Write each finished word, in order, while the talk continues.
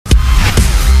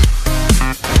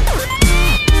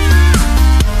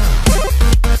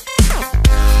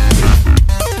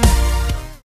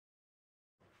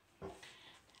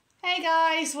Hey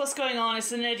guys, what's going on? It's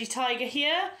the Nerdy Tiger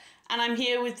here, and I'm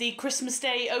here with the Christmas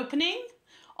Day opening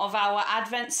of our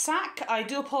Advent sack. I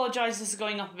do apologise this is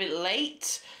going up a bit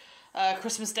late.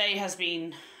 Christmas Day has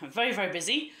been very, very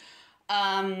busy,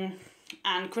 and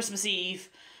Christmas Eve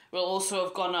will also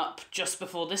have gone up just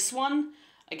before this one.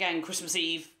 Again, Christmas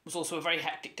Eve was also a very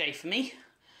hectic day for me.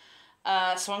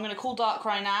 So I'm going to call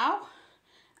Darkrai now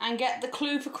and get the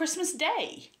clue for Christmas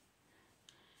Day.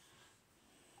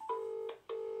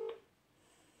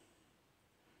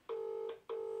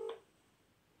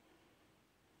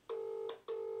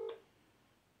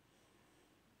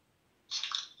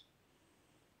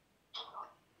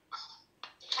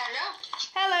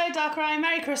 Hello, Darkrai.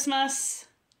 Merry Christmas.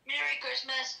 Merry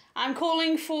Christmas. I'm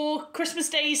calling for Christmas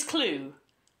Day's clue.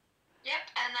 Yep,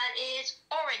 and that is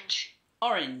orange.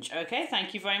 Orange. Okay,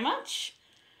 thank you very much.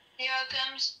 You're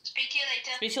welcome. Speak to you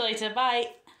later. Speak to you later. Bye.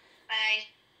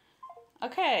 Bye.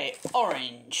 Okay,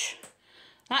 orange.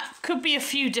 That could be a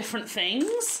few different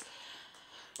things.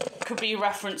 Could be a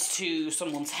reference to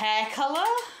someone's hair colour.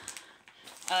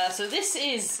 So this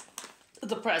is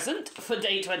the present for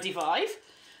day 25.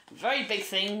 Very big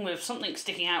thing with something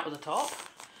sticking out at the top.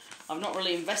 I've not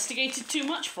really investigated too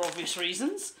much for obvious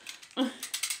reasons.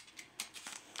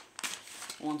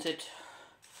 Wanted.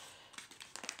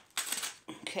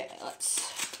 Okay,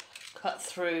 let's cut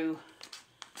through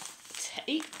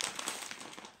tape.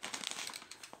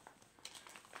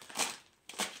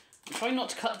 I'm trying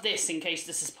not to cut this in case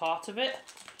this is part of it.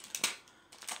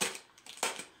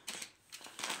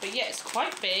 But yeah, it's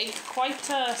quite big, quite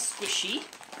squishy.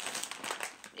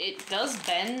 It does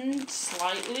bend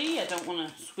slightly. I don't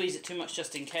want to squeeze it too much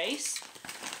just in case.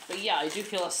 But yeah, I do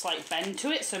feel a slight bend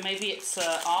to it, so maybe it's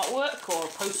artwork or a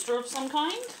poster of some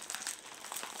kind.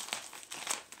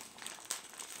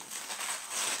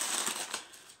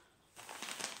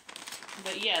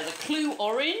 But yeah, the clue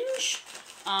orange,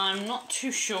 I'm not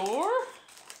too sure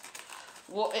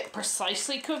what it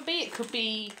precisely could be. It could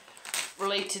be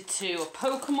related to a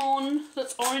Pokemon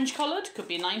that's orange coloured. Could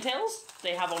be Ninetales.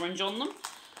 They have orange on them.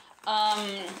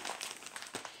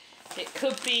 It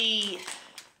could be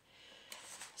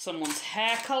someone's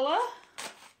hair colour.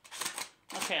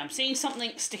 Okay, I'm seeing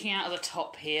something sticking out of the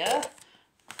top here.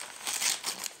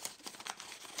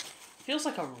 Feels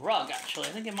like a rug, actually. I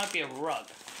think it might be a rug.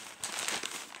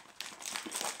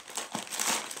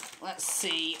 Let's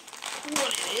see what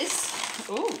it is.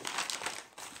 Ooh.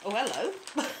 Oh, hello.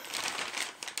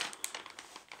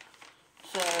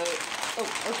 So, oh,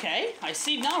 okay. I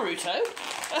see Naruto.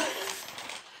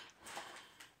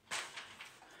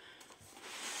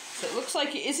 So it looks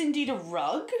like it is indeed a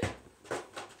rug.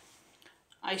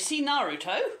 I see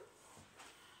Naruto.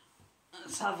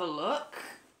 Let's have a look.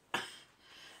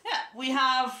 Yeah, we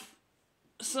have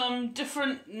some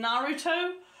different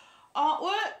Naruto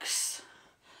artworks.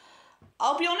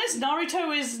 I'll be honest,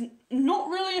 Naruto is not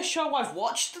really a show I've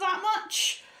watched that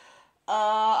much.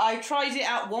 I tried it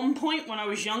at one point when I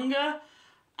was younger,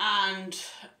 and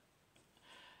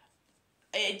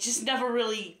it just never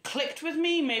really clicked with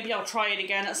me. Maybe I'll try it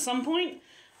again at some point.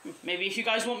 Maybe if you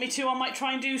guys want me to, I might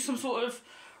try and do some sort of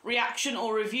reaction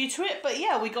or review to it. But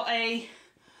yeah, we got a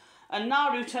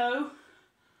Naruto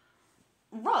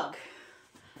rug.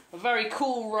 A very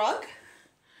cool rug.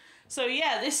 So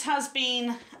yeah, this has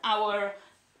been our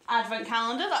Advent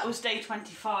calendar. That was day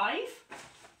 25.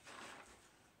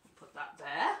 Put that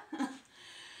there.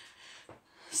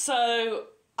 So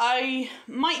I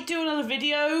might do another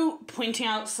video pointing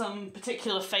out some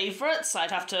particular favourites.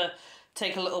 I'd have to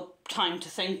take a little time to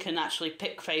think and actually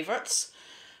pick favourites.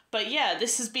 But yeah,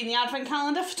 this has been the Advent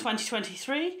calendar for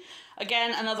 2023.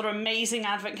 Again, another amazing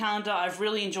Advent calendar. I've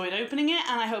really enjoyed opening it,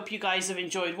 and I hope you guys have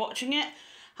enjoyed watching it.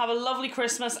 Have a lovely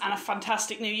Christmas and a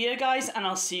fantastic New Year, guys, and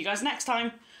I'll see you guys next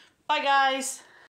time. Bye, guys.